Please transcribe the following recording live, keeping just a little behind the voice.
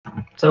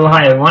So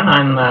hi everyone,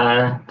 I'm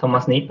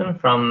Thomas Niepen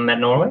from MET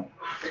Norway,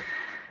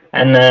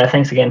 and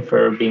thanks again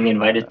for being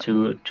invited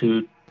to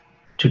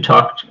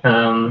talk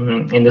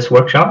in this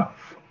workshop.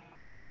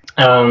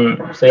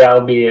 So yeah,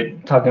 I'll be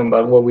talking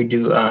about what we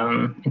do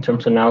in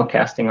terms of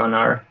nowcasting on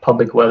our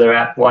public weather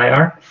app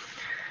YR.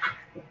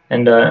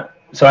 And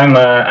so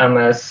I'm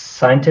a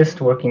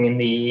scientist working in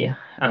the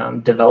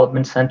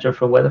Development Center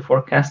for Weather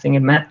Forecasting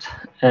at MET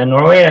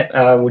Norway,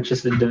 which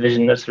is the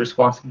division that's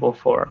responsible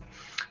for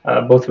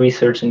both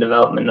research and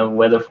development of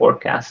weather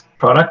forecast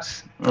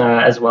products,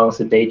 as well as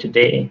the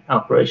day-to-day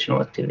operational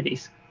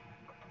activities.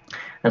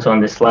 And so on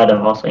this slide,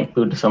 I've also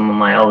included some of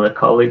my other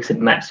colleagues at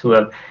MET who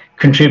have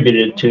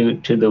contributed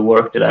to the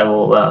work that I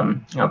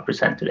will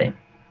present today.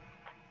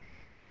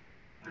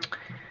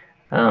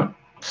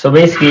 So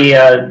basically,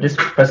 this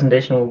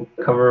presentation will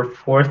cover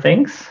four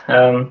things.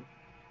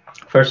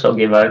 First, I'll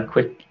give a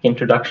quick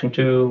introduction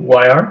to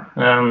YR,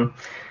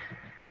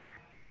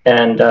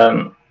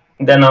 and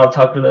then I'll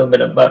talk a little bit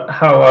about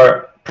how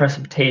our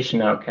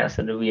precipitation nowcast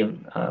that we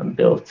have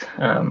built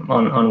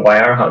on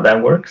YR, how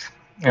that works.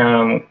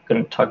 I'm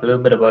going to talk a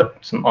little bit about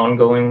some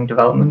ongoing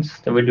developments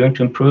that we're doing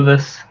to improve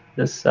this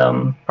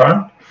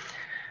product.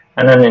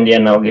 And then in the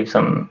end, I'll give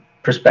some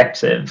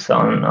perspectives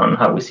on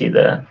how we see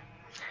the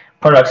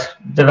products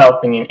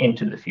developing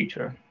into the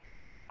future.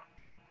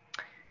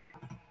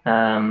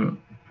 Yeah,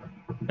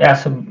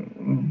 so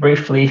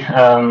briefly,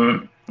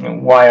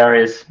 YR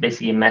is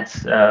basically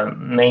MET's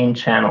main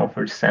channel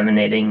for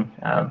disseminating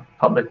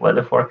public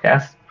weather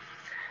forecasts,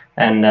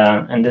 and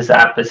this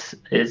app is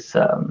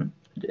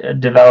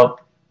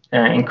developed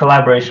in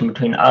collaboration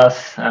between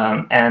us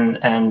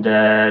and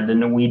the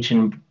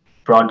Norwegian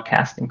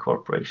Broadcasting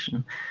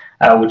Corporation,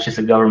 which is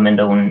a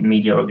government-owned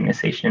media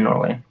organization in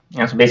Norway.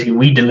 And so basically,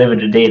 we deliver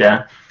the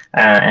data,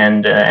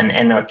 and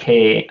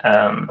NRK,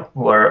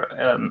 who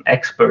are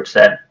experts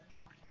at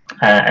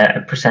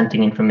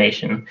presenting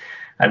information,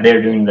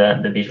 they're doing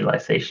the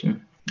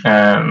visualization,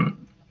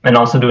 and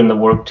also doing the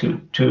work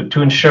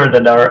to ensure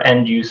that our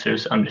end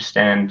users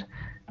understand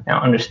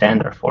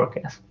our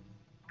forecast.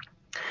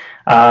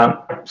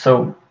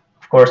 So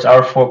of course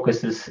our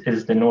focus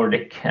is the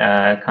Nordic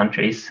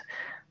countries,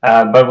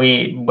 but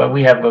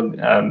we have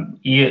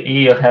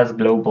EU has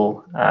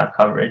global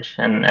coverage,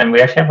 and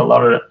we actually have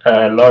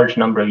a large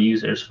number of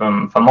users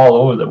from all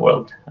over the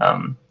world.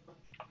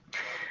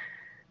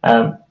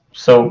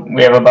 So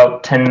we have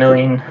about 10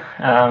 million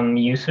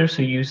users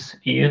who use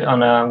EU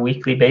on a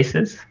weekly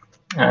basis,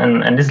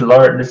 and this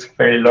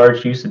very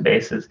large user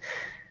base has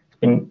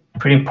been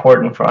pretty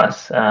important for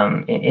us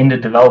in the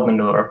development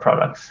of our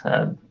products,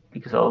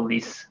 because all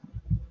these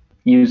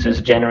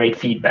users generate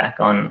feedback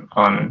on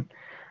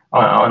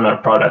our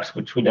products,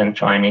 which we then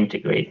try and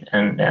integrate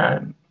and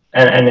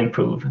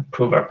improve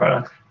our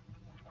products.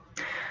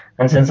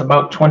 And since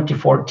about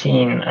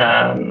 2014,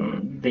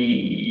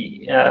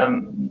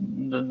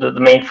 the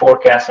main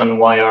forecasts on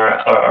YR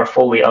are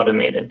fully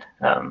automated.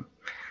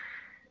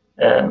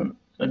 The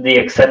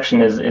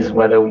exception is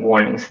weather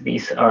warnings.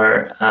 These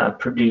are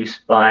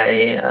produced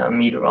by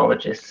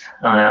meteorologists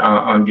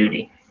on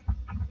duty.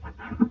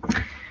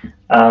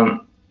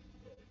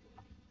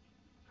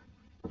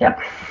 Yeah.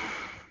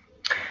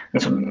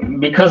 And so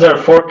because our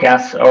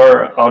forecasts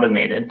are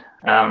automated,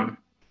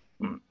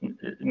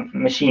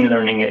 machine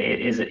learning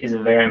is a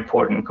very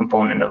important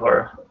component of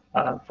our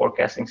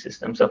forecasting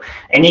system. So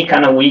any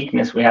kind of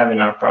weakness we have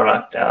in our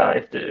product,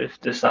 if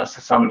there's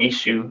some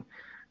issue,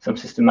 some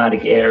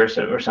systematic errors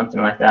or something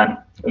like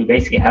that, we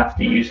basically have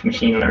to use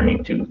machine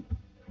learning to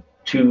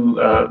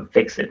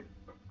fix it.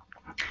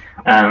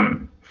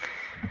 And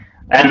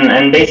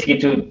basically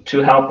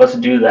to help us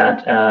do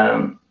that,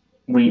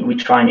 we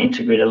try and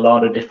integrate a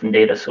lot of different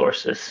data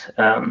sources,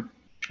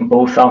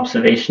 both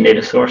observation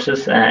data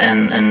sources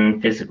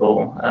and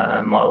physical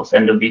models,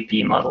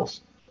 NWP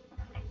models.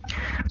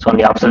 So on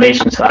the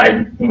observation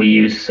side, we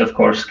use, of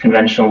course,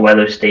 conventional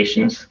weather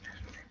stations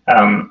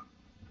and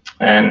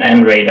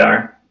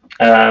radar,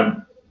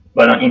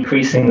 but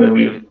increasingly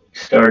we're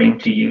starting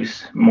to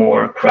use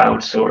more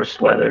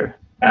crowdsourced weather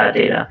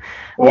data.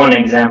 One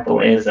example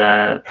is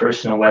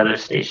personal weather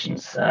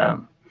stations.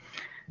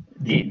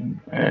 These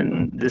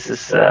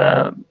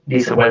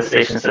are weather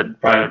stations that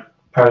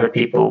private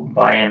people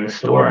buy in the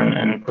store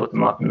and put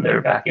them up in their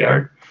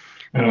backyard.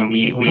 And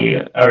we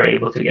are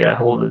able to get a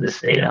hold of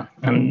this data.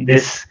 And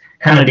this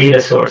kind of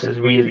data source has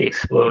really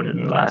exploded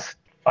in the last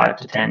 5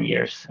 to 10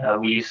 years.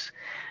 We use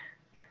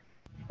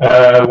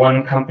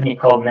one company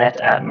called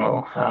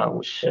Netatmo,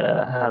 which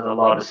has a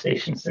lot of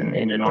stations in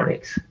the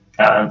Nordics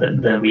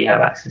that we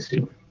have access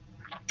to.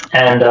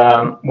 And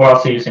we're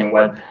also using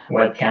web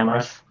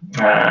cameras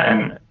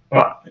and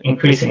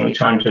increasingly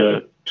trying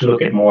to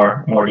look at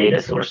more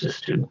data sources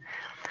too.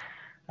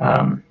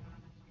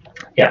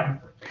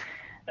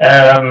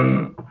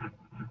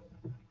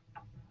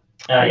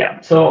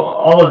 So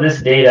all of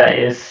this data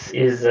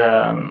is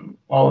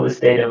all of this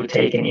data we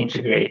take and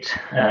integrate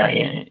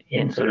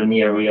in sort of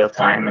near real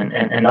time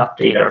and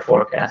update our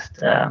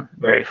forecast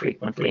very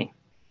frequently.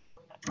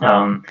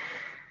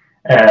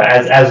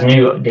 as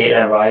new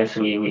data arrives,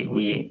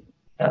 we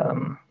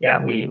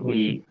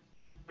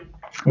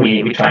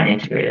try and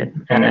integrate it,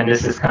 and then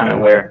this is kind of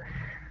where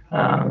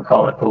we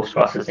call it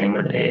post-processing,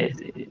 but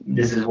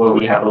this is where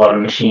we have a lot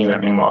of machine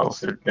learning models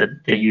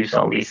that use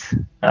all these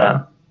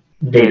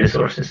data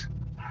sources,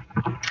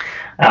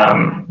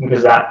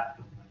 because that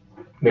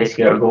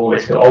basically our goal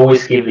is to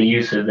always give the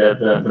user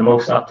the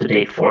most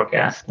up-to-date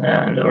forecast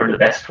or the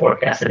best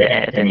forecast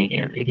at any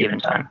given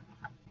time.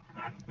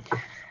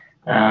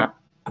 All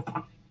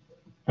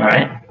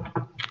right.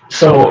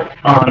 So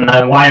on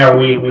why are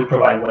we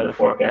provide weather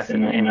forecasts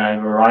in a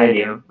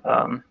variety of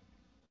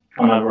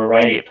on a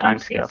variety of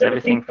timescales,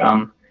 everything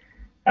from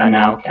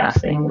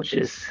nowcasting, which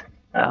is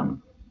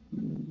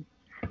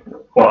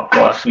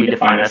what we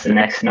define as the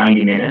next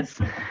 90 minutes,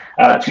 to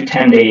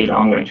 10-day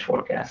long-range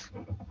forecasts.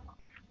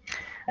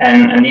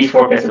 And these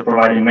forecasts are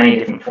provided in many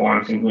different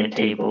forms, including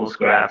tables,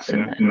 graphs,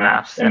 and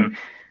maps. And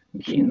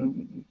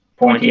the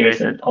point here is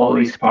that all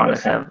these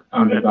products have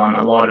undergone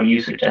a lot of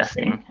user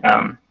testing.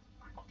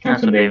 And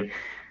so they've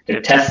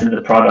tested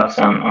the products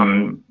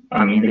on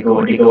I mean, they go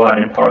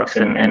out in parks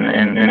and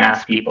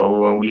ask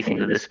people, well, what do you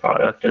think of this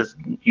product? Do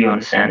you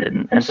understand it,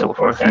 and so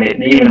forth. And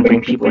they even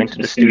bring people into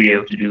the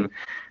studio to do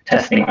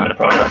testing on the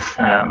products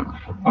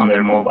on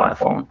their mobile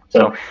phone.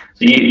 So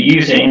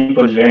user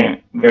input is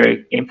very,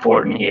 very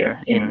important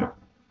here in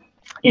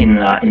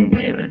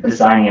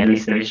designing at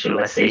least the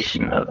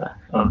visualization of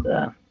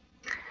the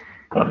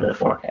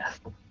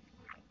forecast.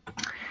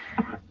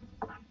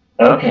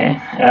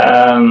 Okay.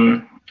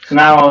 So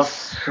now I'll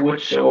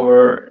switch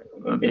over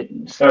a bit,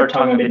 start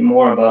talking a bit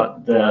more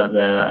about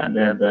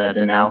the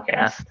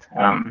nowcast.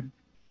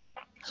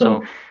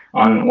 So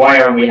on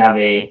why are we have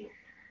a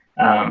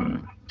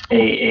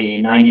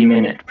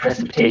 90-minute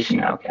precipitation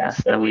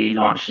nowcast that we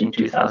launched in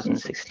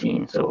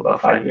 2016, so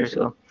about 5 years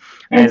ago.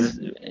 And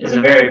it's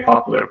a very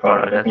popular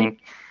product. I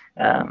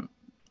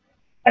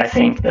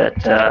think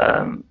that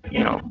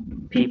you know,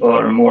 people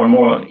are more and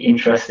more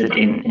interested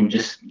in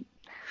just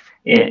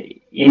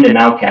in the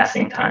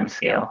nowcasting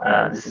timescale.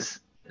 This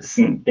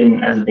hasn't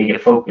been as big a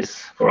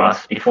focus for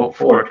us before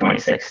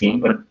 2016,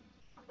 but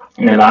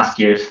in the last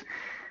years,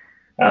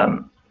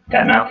 that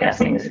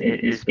nowcasting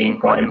is being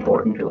quite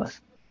important to us.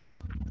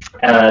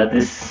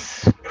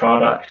 This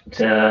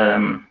product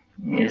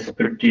is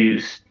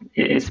produced.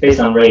 It's based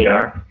on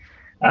radar,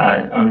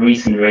 on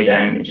recent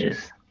radar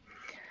images,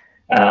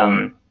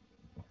 and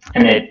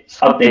it's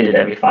updated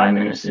every 5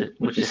 minutes,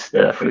 which is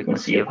the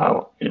frequency of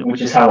how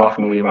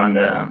often we run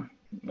the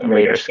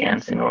radar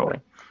scans in Norway.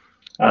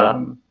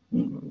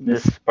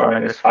 This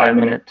product is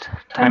 5-minute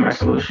time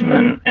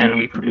resolution, and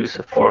we produce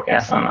a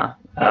forecast on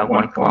a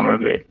 1 kilometer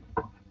grid.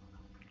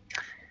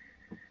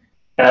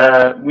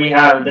 We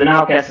have the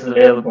nowcast is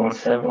available in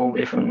several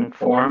different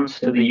forms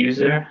to the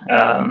user,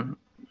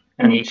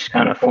 and each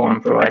kind of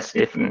form provides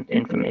different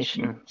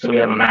information. So we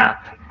have a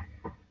map,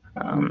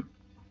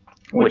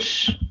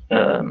 which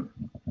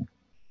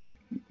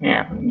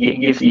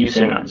gives the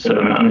user sort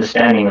of an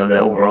understanding of the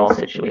overall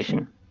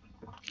situation.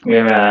 We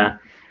have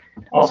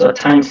also a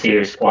time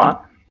series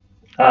plot,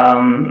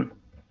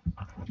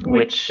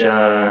 which is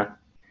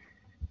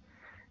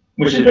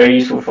very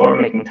useful for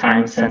making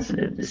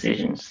time-sensitive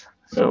decisions.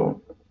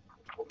 So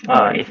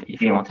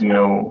if you want to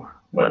know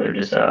whether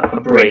there's a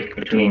break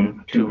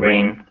between two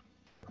rain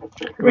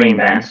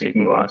bands, you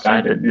can go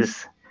outside.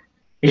 This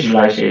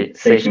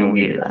visualization will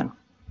give you that.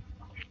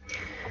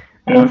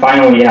 And then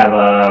finally, we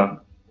have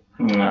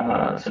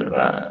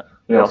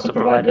we also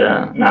provide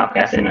a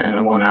nowcast in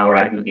a 1 hour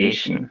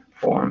aggregation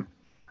form.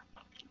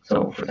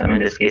 So for example,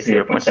 in this case,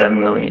 0.7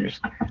 millimeters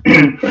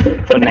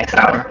for the next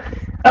hour.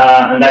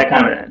 And that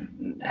kind of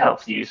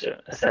helps the user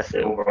assess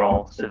the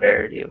overall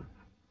severity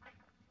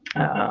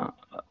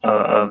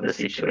of the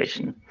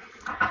situation.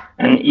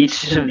 And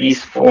each of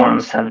these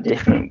forms have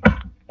different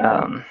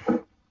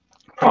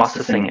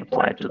processing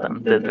applied to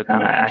them. They're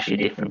kind of actually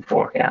different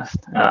forecast,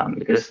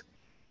 because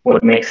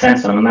what makes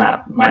sense on a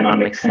map might not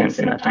make sense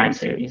in a time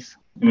series,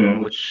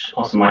 which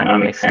also might not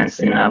make sense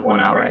in a 1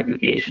 hour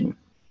aggregation.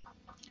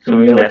 So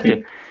we really have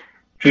to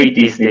treat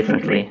these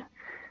differently,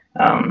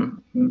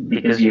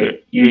 because you're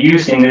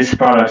using these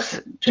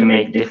products to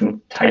make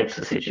different types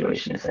of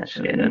situations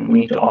essentially, and then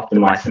we need to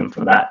optimize them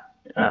for that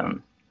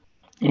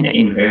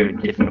in very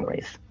different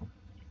ways.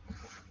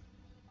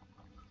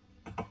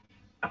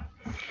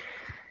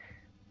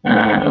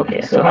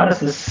 Okay, so how does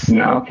this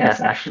nowcast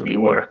actually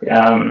work?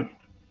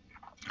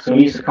 So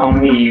we use a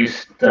commonly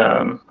used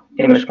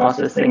image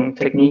processing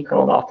technique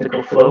called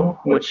optical flow,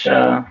 which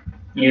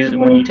uses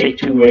when you take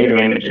two radar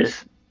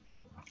images,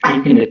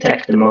 you can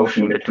detect the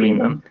motion between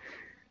them,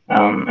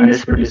 and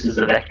this produces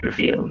a vector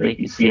field that you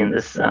can see in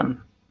this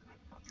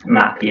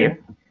map here.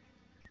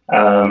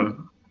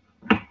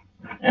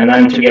 And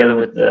then together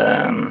with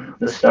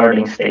the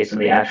starting states of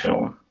the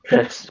actual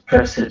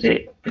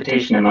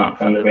precipitation amount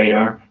from the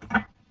radar,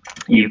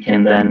 you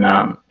can then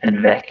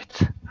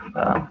advect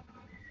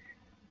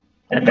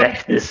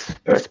this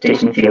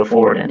precipitation field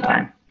forward in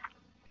time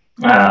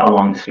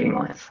along the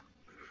streamlines.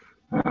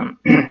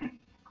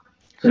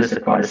 So it's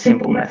quite a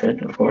simple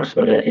method, of course,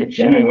 but it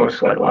generally works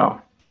quite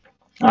well.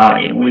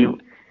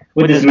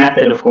 With this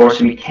method, of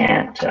course, we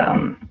can't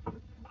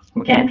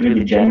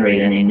really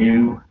generate any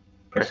new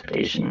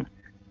precipitation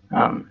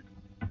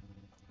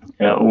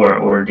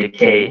or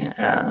decay.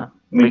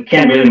 We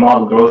can't really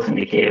model growth and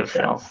decay of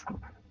cells,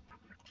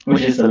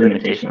 which is the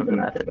limitation of the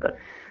method. But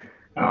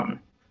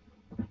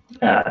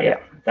yeah,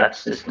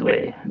 that's just the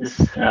way this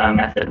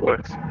method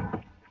works.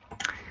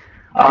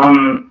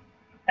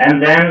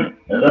 And then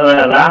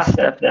the last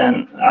step,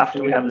 then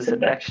after we have this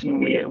advection,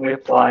 we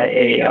apply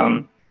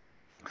a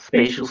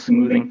spatial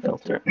smoothing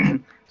filter.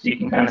 So you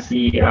can kind of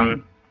see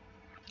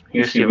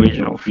here's the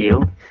original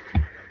field,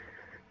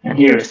 and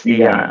here's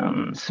the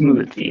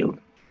smooth field.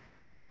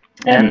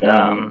 And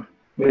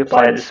we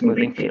apply the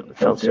smoothing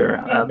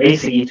filter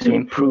basically to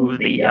improve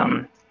the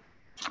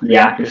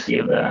accuracy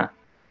of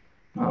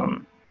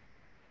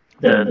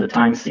the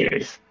time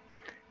series.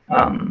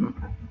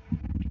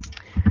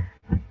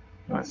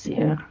 Let's see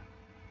here.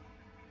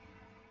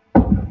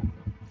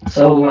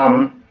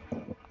 So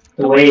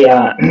the way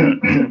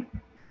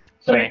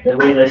the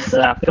way this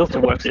filter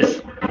works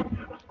is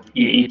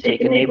you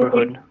take a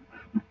neighborhood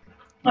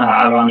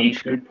around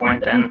each grid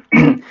point and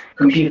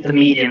compute the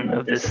median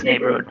of this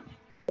neighborhood,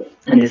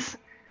 and this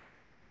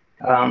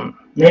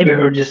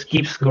neighborhood just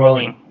keeps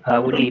growing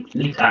with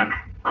lead time.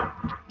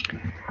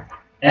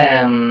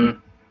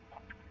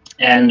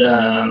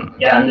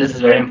 Yeah, and this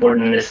is very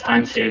important in this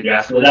time series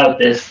graph. Without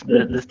this,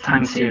 this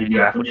time series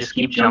graph will just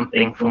keep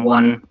jumping from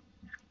one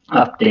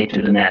update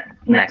to the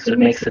next. So it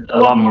makes it a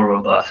lot more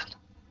robust.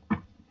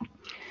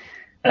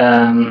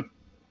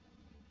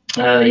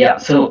 Yeah,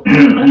 so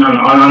and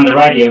on the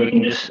right here, we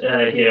can just,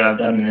 here I've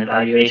done an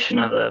evaluation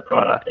of the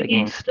product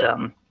against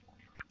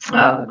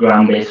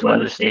ground-based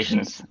weather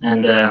stations.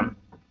 And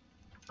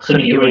so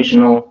the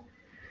original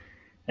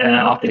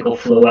optical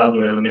flow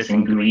algorithm is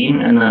in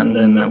green, and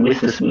then with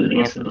the smoothing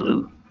is the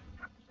blue.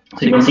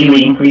 So you can see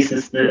we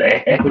increases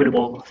the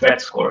equitable threat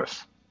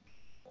scores.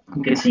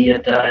 You can see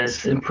it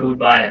is improved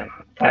by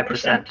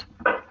 5%.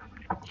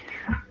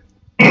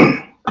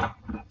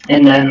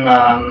 And then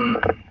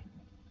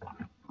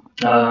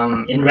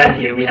in red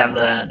here we have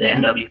the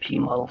NWP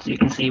model. So you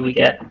can see we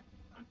get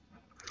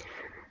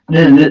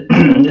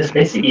this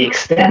basically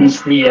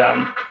extends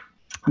the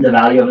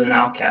value of the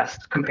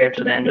nowcast compared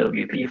to the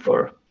NWP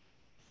for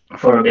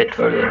a bit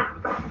further.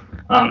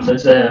 So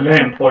it's a very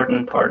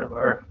important part of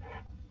our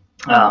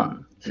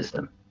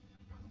system.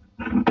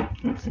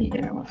 Let's see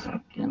here, 1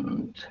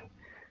 second.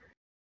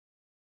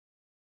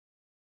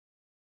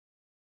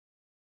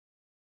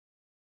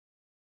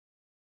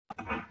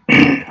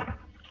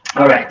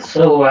 All right,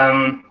 so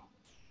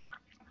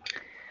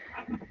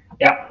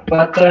yeah,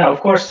 but of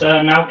course,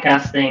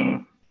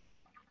 nowcasting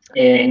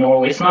in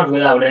Norway is not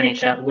without any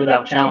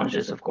without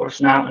challenges. Of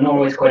course, now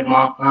Norway is quite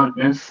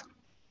mountainous,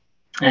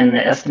 and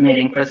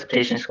estimating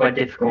precipitation is quite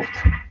difficult.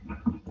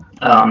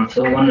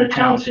 So one of the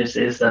challenges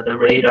is that the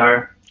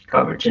radar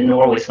coverage in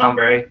Norway is not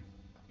very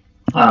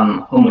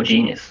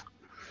homogeneous.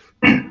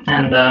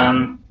 And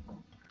on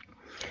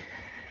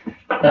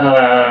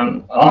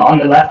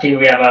the left here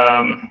we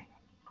have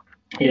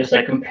here's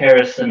a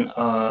comparison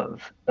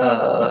of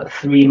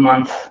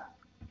 3-month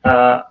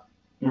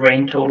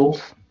rain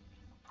totals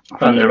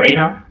from the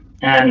radar,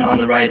 and on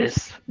the right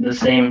is the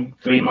same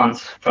 3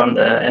 months from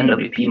the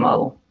NWP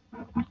model.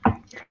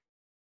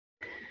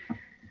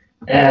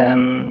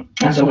 And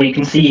so what you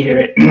can see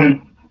here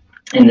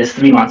in this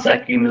 3 months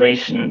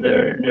accumulation,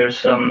 there's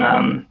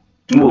some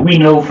we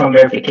know from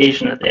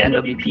verification that the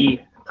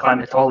NWP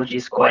climatology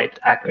is quite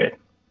accurate,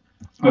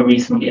 or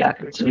reasonably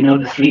accurate. So we know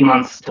the 3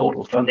 months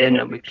total from the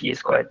NWP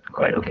is quite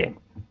okay.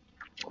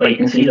 But you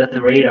can see that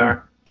the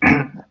radar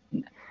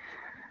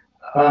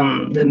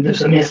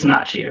there's a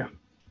mismatch here,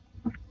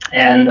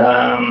 and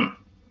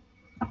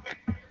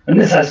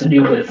this has to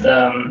do with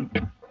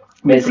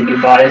basically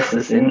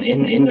biases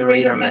in the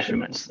radar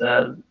measurements.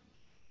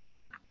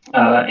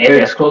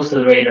 Areas close to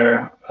the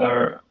radar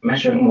are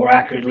measuring more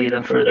accurately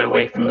than further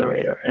away from the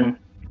radar, and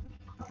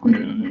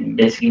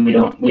basically we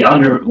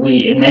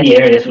in many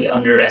areas we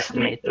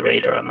underestimate the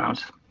radar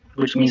amounts,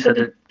 which means that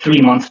the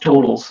 3 month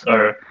totals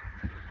are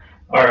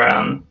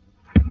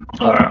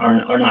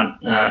not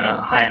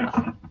high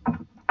enough.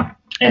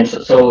 And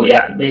so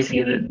yeah,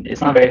 basically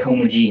it's not very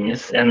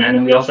homogeneous, and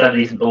then we also have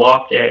these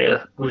blocked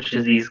areas, which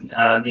is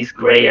these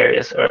gray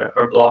areas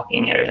or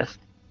blocking areas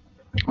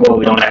where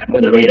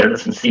where the radar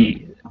doesn't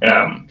see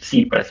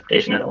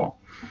precipitation at all.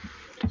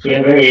 So we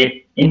have a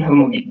very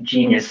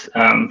inhomogeneous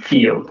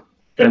field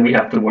that we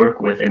have to work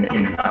with in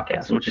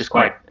Nowcast, which is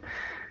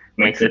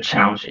makes it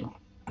challenging.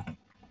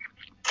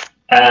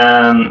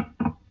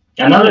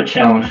 Another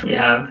challenge we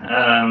have,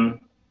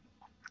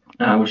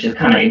 which is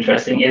kind of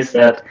interesting, is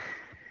that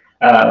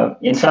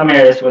in some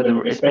areas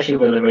especially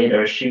where the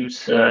radar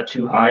shoots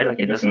too high, like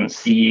it doesn't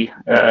see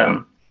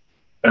the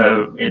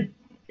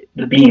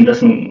beam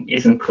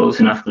isn't close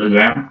enough to the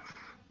ground,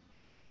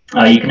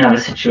 you can have a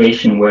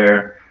situation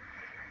where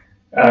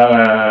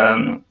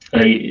the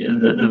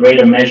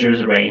radar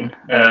measures rain.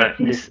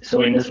 In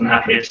this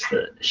map, it's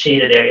the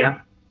shaded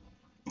area.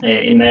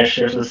 It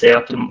measures, let's say,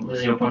 up to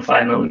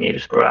 0.5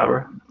 millimeters per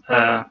hour.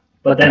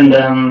 But then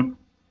the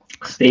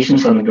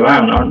stations on the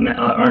ground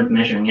aren't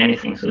measuring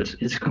anything, so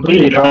it's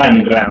completely dry on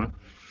the ground.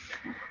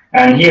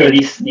 And here,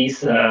 these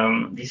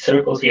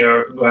circles here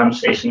are ground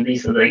stations.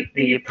 These are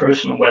the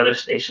personal weather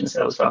stations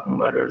that I was talking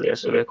about earlier.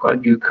 So we have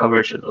quite good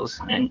coverage of those.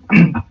 And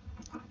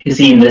you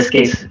see, in this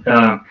case,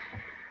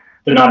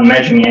 they're not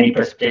measuring any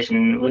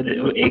precipitation,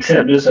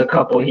 except there's a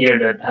couple here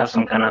that have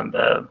some kind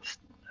of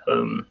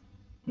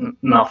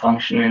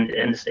malfunction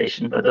in the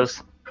station. But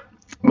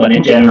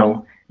in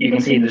general, you can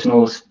see there's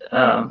no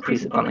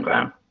precip on the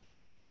ground.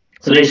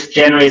 So this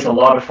generates a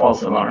lot of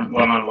false alarm.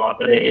 Well, not a lot,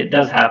 but it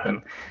does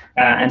happen.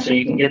 And so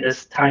you can get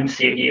this time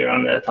series here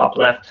on the top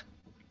left.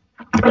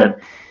 But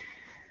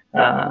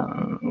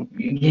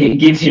it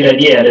gives you the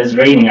idea that it's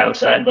raining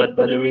outside, but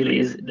it really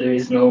is. There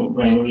is no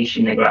rain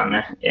reaching the ground.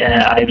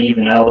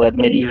 I'll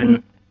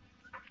admit,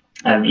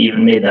 I've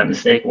even made that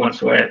mistake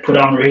once, where I put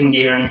on rain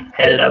gear and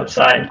headed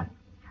outside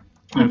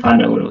and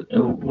found out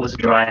it was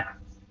dry.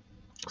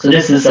 So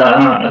this is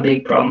a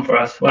big problem for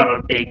us. Well,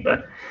 not big,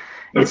 but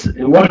it's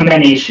one of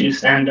many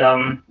issues. And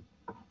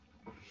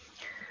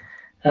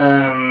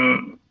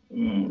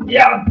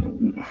yeah,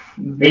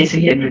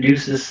 basically it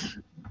reduces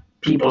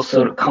people's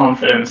sort of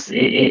confidence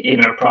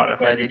in our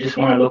product, right? They just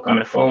want to look on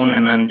the phone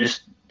and then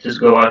just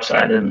go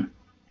outside and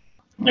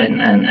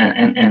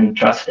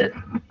trust it.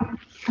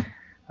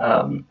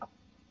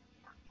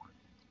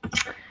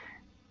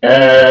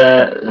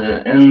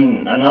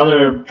 And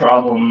another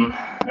problem,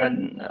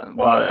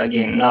 well,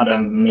 again, not a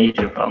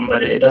major problem,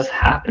 but it does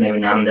happen every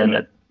now and then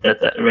that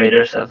the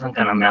radars have some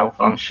kind of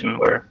malfunction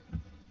where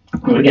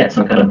we get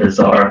some kind of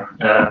bizarre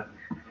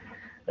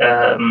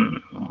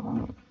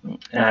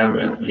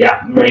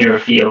radar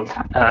field.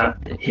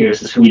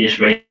 Here's a Swedish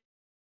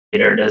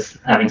radar that's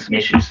having some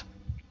issues.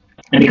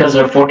 And because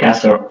our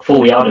forecasts are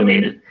fully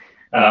automated,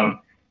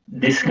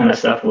 this kind of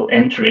stuff will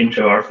enter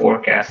into our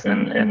forecast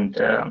and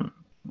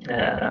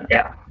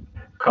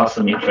cause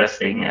some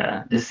interesting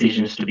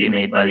decisions to be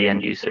made by the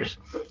end users.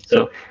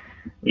 So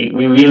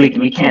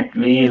we can't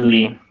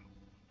really,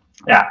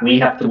 we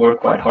have to work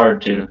quite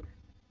hard to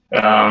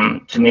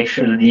make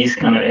sure that these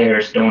kind of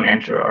errors don't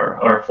enter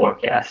our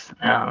forecast.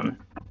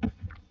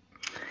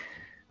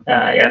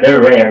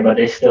 They're rare, but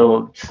they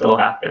still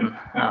happen.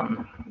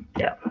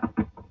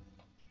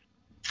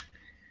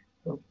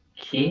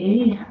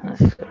 Okay,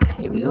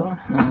 here we go.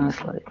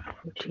 Slide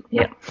 14.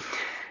 Yeah.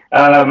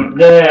 And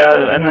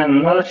then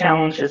another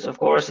challenge is, of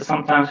course, that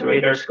sometimes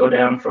radars go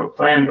down for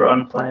planned or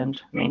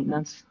unplanned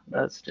maintenance.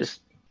 That's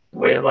just the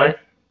way of life.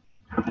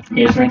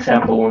 Here's an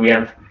example where we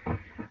have,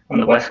 on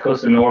the west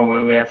coast of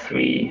Norway, we have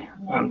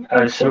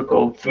I've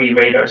circled 3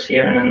 radars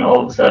here, and then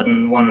all of a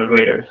sudden one of the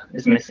radars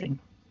is missing.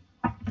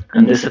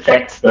 And this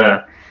affects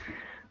the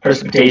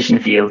precipitation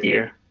field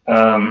here.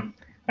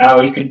 Now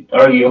you could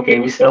argue, okay,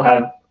 we still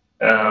have,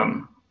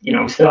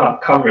 we still have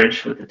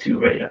coverage with the 2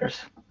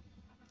 radars.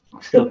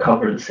 We still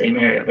cover the same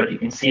area, but you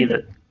can see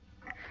that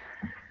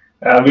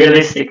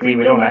realistically,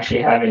 we don't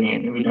actually have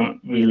any, we don't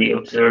really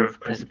observe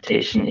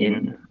precipitation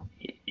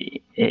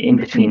in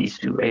between these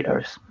 2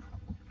 radars.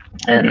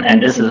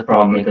 And this is a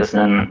problem because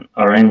then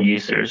our end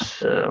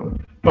users,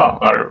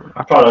 our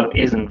product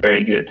isn't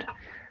very good.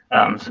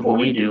 So what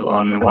we do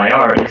on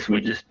YR is we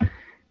just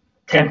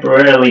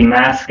temporarily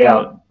mask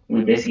out.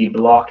 We basically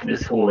block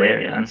this whole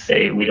area and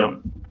say we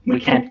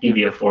can't give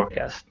you a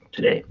forecast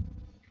today,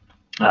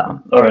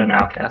 or a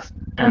nowcast.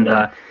 And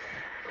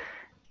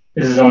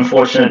this is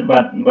unfortunate,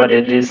 but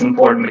it is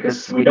important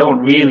because we don't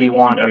really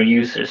want our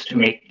users to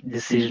make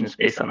decisions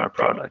based on our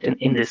product. And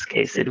in this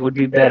case, it would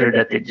be better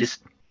that they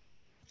just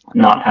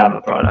not have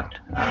a product.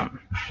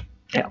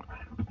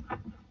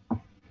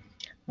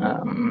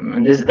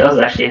 And this does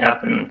actually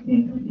happen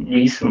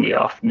reasonably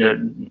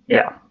often.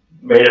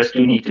 Radars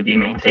do need to be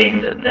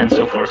maintained and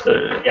so forth. So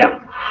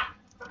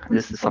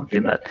this is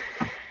something that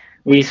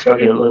we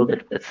struggle a little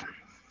bit with.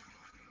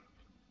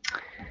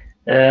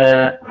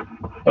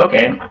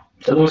 Okay,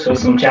 so those are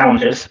some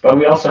challenges, but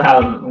we also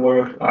have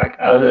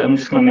I'm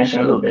just going to mention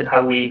a little bit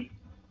how we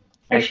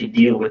actually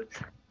deal with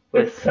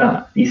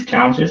these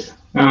challenges.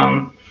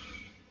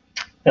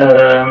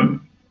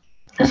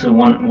 So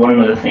one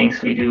of the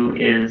things we do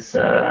is,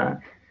 I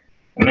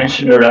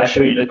mentioned earlier, I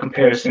showed you the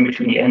comparison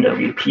between the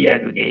NWP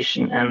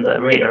aggregation and the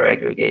radar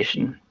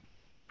aggregation.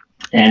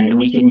 And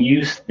we can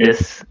use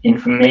this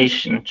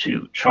information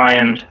to try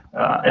and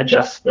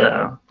adjust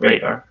the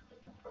radar.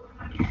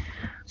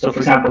 So for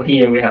example,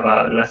 here we have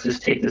let's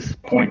just take this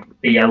point,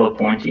 the yellow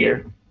point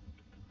here,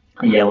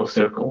 a yellow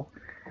circle.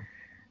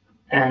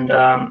 And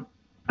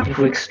if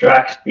we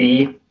extract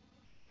the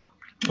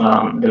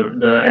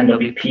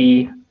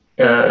NWP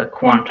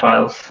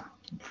quantiles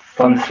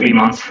from 3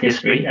 months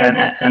history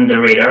and the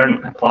radar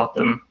and plot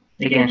them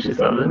against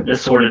the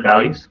sorted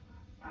values,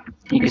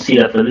 you can see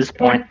that for this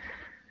point,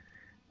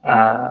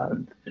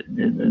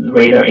 the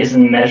radar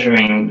isn't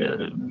measuring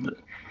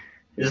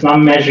it's not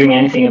measuring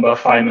anything above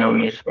 5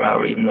 millimeters per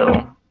hour, even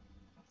though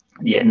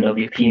the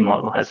NWP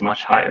model has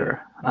much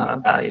higher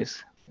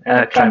values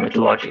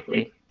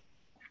climatologically.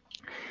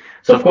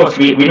 So of course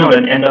we know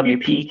that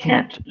NWP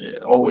can't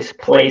always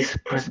place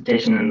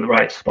precipitation in the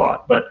right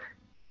spot, but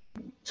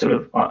sort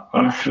of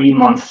on a 3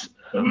 months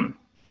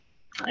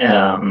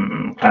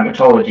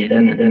climatology,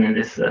 then it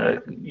is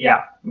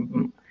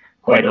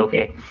quite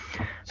okay.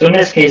 So in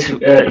this case,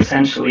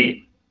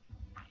 essentially,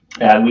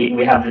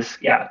 we have this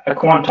a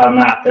quantile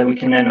map that we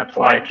can then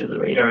apply to the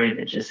radar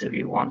images if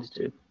you wanted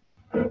to.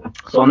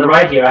 So on the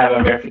right here, I have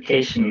a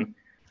verification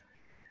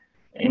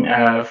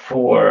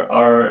for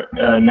our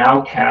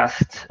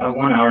nowcast, our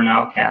 1 hour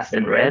nowcast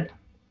in red.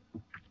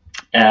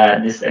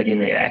 This again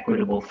the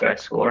equitable threat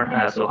score,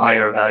 so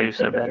higher values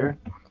are better.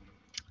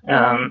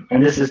 And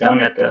this is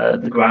done at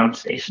the ground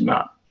station,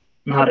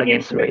 not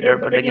against the radar,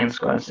 but against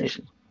ground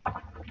station.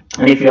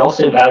 And if you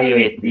also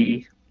evaluate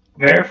the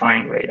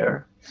verifying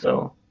radar,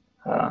 so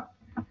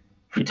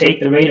if you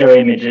take the radar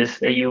images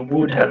that you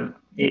would have,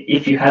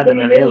 if you had them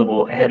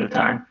available ahead of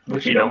time,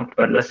 which you don't,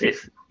 but let's say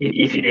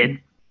if you did,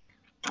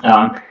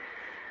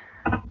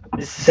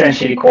 this is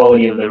essentially the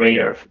quality of the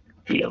radar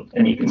field.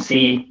 And you can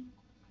see,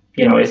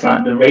 it's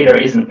not, the radar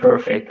isn't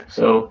perfect.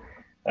 So,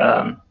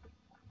 so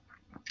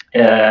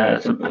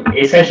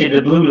essentially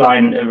the blue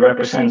line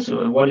represents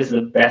what is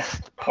the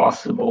best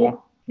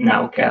possible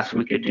nowcast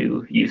we could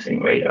do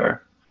using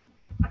radar.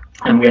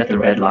 And we have the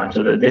red line.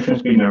 So the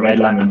difference between the red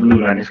line and the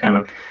blue line is kind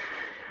of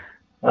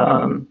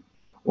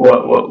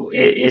what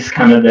is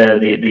kind of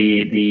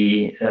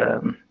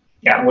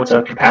what's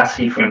our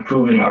capacity for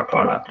improving our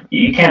product.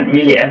 You can't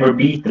really ever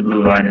beat the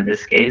blue line in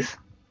this case,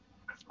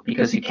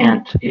 because you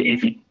can't,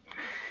 if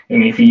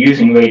you're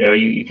using radar,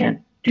 you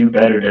can't do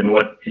better than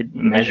what it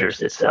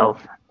measures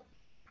itself.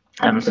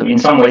 So in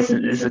some ways,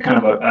 this is kind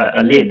of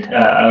a lid,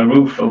 a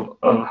roof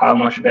of how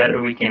much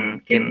better we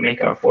can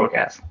make our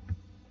forecast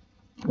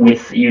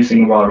with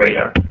using raw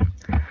radar.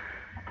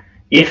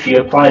 If you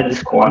apply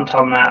this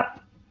quantile map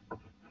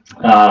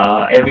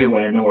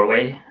everywhere in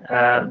Norway,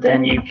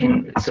 then you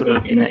can sort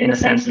of, in a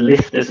sense,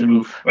 lift this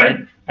roof,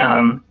 right?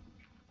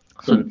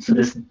 So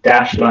this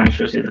dashed line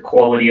shows you the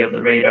quality of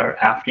the radar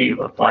after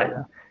you've applied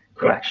a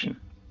correction.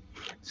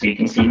 So you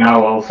can see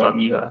now all of a sudden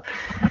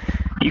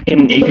you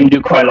can do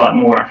quite a lot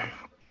more,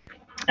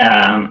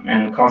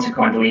 and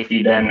consequently, if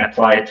you then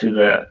apply it to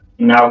the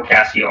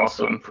nowcast, you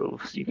also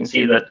improve. So you can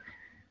see that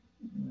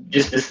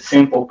just this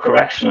simple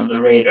correction of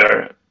the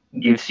radar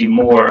gives you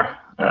more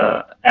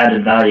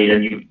added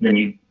value than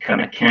you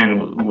kind of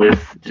can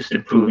with just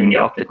improving the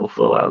optical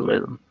flow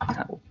algorithm.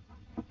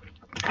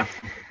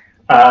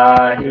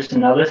 Here's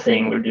another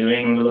thing we're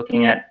doing. We're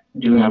looking at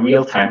doing a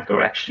real-time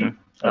correction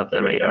of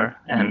the radar,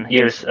 and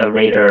here's a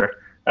radar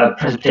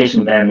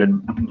precipitation band that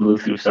blew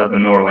through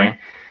southern Norway,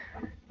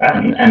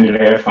 and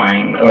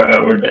verifying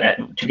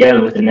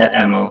together with the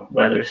Netatmo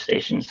weather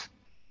stations.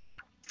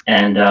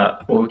 And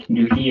what we can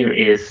do here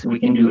is we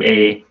can do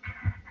the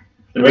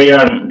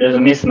radar. There's a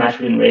mismatch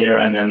between radar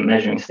and the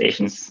measuring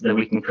stations that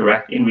we can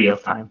correct in real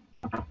time.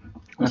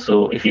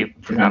 So if you,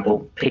 for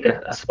example, pick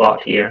a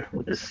spot here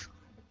with this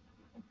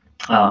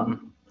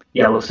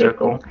yellow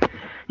circle,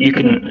 you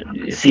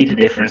can see the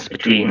difference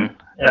between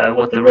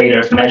what the radar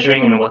is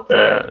measuring and what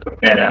the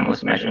Netatmo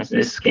is measuring. In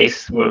this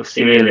case, we're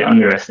severely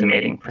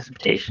underestimating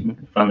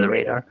precipitation from the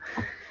radar,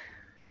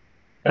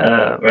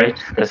 right?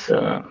 Because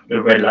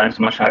the red line is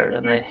much higher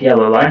than the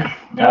yellow line.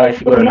 Now, if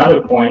you go to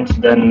another point,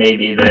 then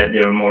maybe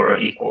they're more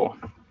equal.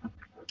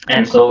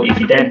 And so if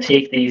you then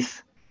take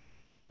these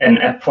and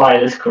apply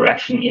this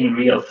correction in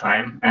real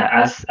time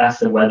as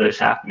the weather is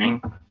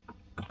happening,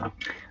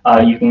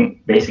 you can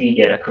basically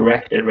get a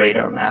corrected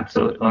radar map.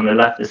 So on the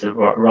left is a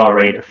raw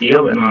radar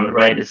field, and on the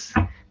right is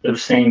the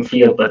same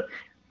field, but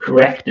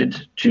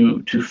corrected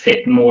to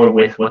fit more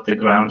with what the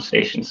ground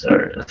stations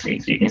are seeing.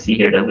 So you can see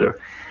here that we're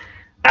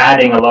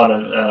adding a lot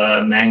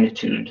of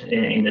magnitude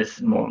in this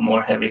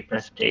more heavy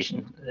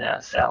precipitation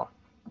cell.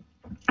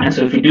 And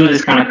so if we do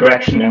this kind of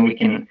correction, then we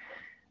can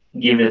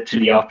give it to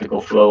the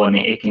optical flow, and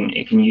it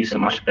can use a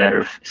much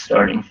better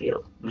starting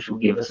field, which will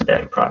give us a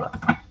better product.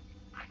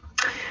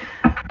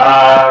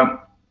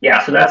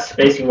 So that's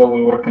basically what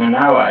we're working on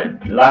now.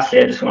 Lastly,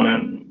 I just want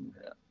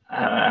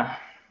to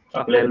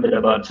talk a little bit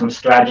about some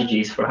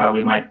strategies for how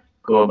we might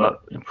go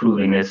about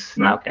improving this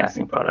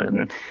nowcasting product.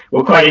 And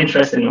we're quite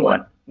interested in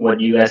what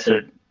you guys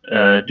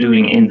are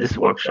doing in this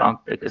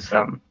workshop, because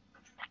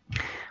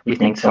we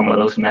think some of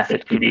those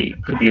methods could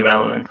be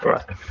relevant for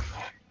us.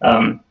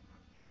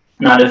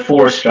 Now, the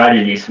 4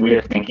 strategies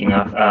we're thinking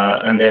of,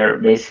 and they're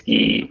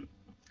basically,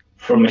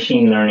 for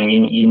machine learning,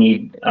 you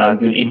need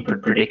good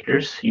input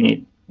predictors. You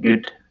need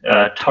good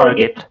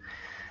target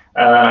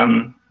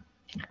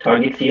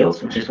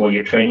fields, which is what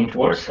you're training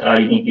towards.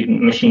 You need good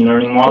machine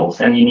learning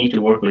models, and you need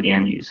to work with the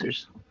end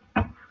users.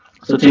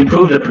 So to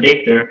improve the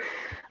predictor,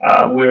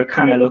 we're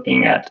kind of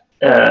looking at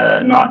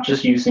not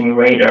just using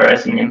radar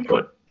as an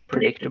input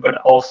predictor, but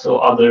also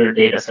other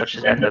data such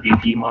as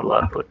NWP model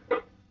output.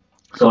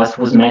 So as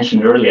was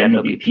mentioned earlier,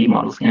 NWP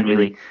models can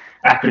really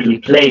accurately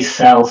place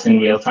cells in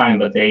real time,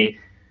 but they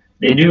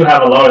do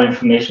have a lot of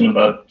information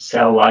about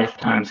cell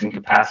lifetimes and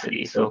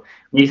capacity. So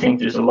we think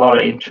there's a lot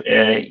of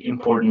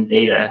important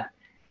data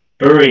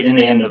buried in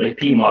the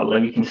NWP model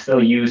that we can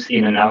still use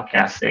in a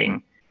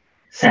nowcasting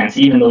sense,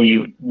 even though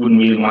you wouldn't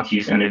really want to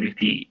use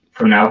NWP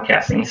for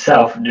nowcasting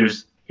itself.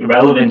 There's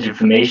relevant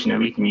information that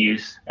we can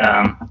use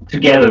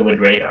together with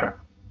radar.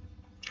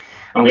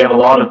 And we have a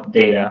lot of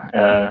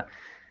data.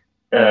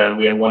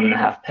 We have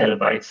 1.5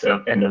 petabytes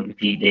of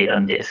NWP data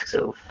on disk.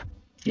 So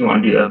if you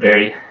want to do a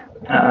very,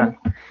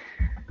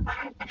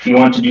 if you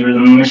want to do the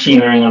machine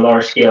learning on a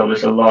large scale,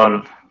 there's a lot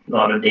of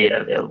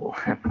data available.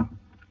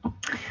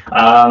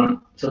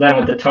 So then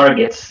with the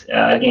targets,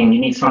 again, you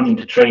need something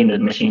to train the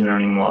machine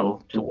learning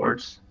model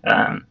towards.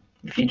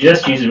 If you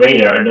just use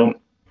radar,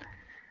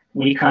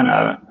 we kind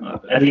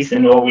of, at least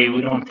in Norway,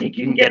 we don't think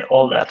you can get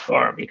all that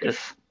far because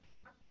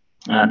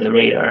the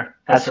radar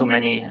has so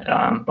many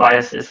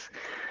biases.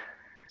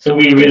 So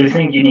we really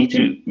think you need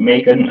to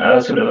make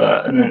sort of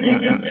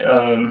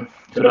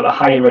a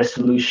high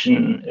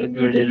resolution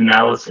gridded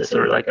analysis,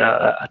 or like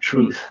a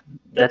truth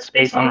that's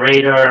based on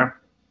radar,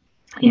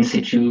 in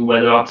situ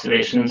weather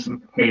observations,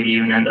 maybe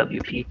even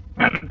NWP.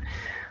 And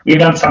we've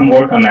done some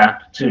work on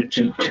that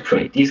to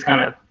create these kind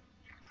of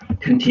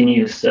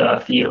continuous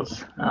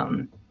fields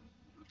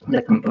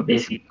that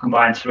basically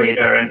combines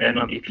radar and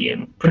NWP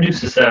and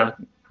produces a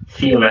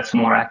field that's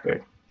more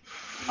accurate.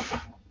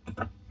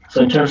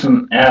 So in terms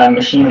of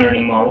machine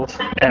learning models,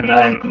 and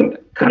I'm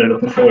kind of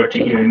looking forward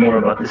to hearing more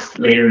about this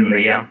later in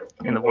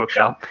the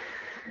workshop.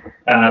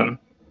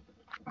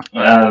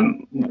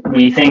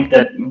 We think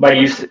that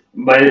by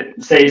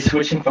say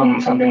switching from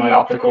something like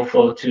optical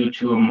flow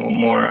to a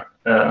more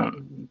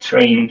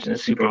trained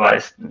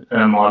supervised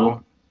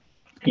model,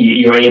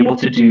 you're able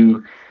to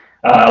do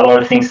a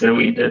lot of things that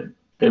we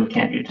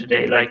can't do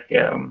today. Like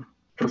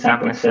for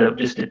example, instead of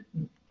just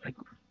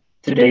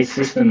today's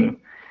system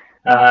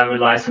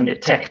relies on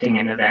detecting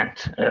an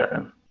event,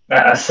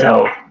 a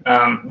cell,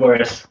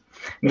 whereas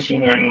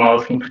machine learning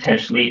models can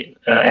potentially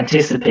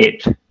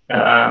anticipate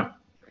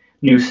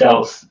new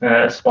cells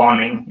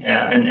spawning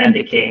and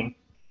decaying.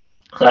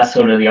 So that's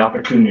sort of the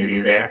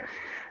opportunity there.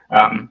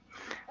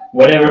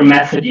 Whatever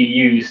method you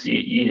use,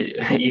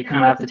 you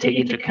kind of have to take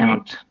into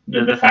account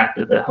the fact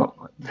that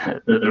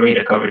the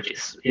radar coverage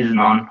is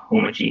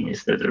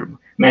non-homogeneous, that there are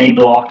many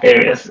blocked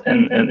areas,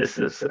 and this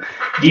is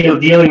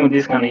dealing with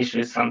this kind of issue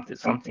is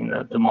something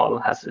that the model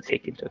has to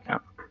take into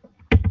account.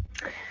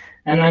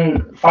 And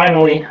then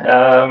finally,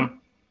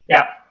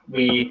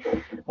 we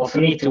also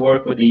need to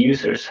work with the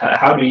users.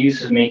 How do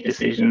users make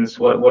decisions?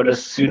 What are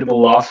suitable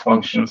loss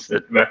functions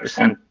that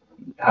represent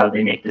how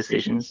they make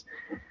decisions?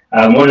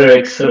 What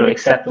are sort of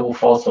acceptable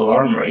false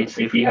alarm rates?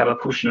 If we have a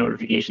push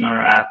notification on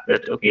our app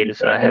that, okay,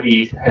 there's a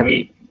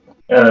heavy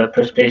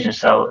precipitation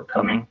cell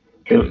coming,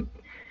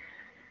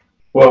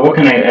 what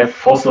kind of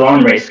false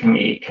alarm rates can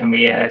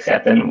we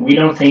accept? And we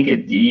don't think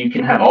you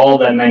can have all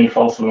that many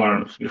false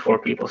alarms before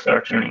people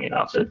start turning it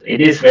off. So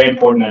it is very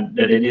important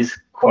that it is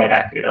quite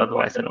accurate.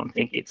 Otherwise, I don't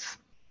think it's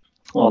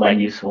all that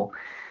useful.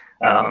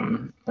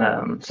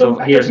 So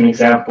here's an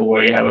example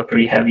where you have a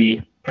pretty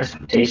heavy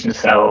precipitation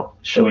cell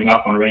showing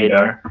up on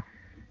radar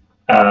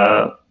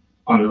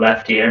on the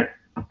left here,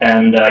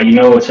 and you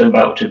know it's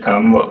about to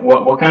come.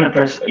 What kind of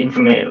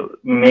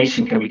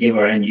information can we give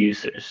our end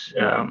users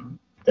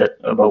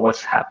about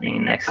what's happening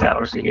in next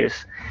hour? So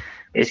here's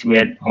basically we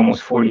had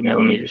almost 40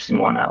 millimeters in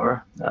 1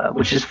 hour,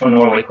 which is for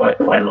Norway quite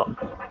long.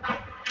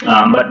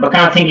 But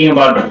kind of thinking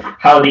about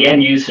how the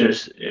end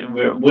users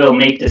will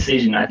make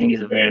decision, I think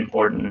is a very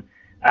important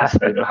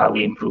aspect of how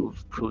we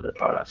improve the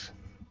products.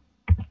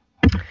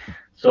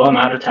 So I'm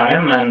out of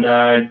time,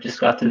 and just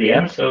got to the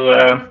end. So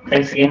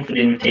thanks again for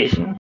the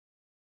invitation.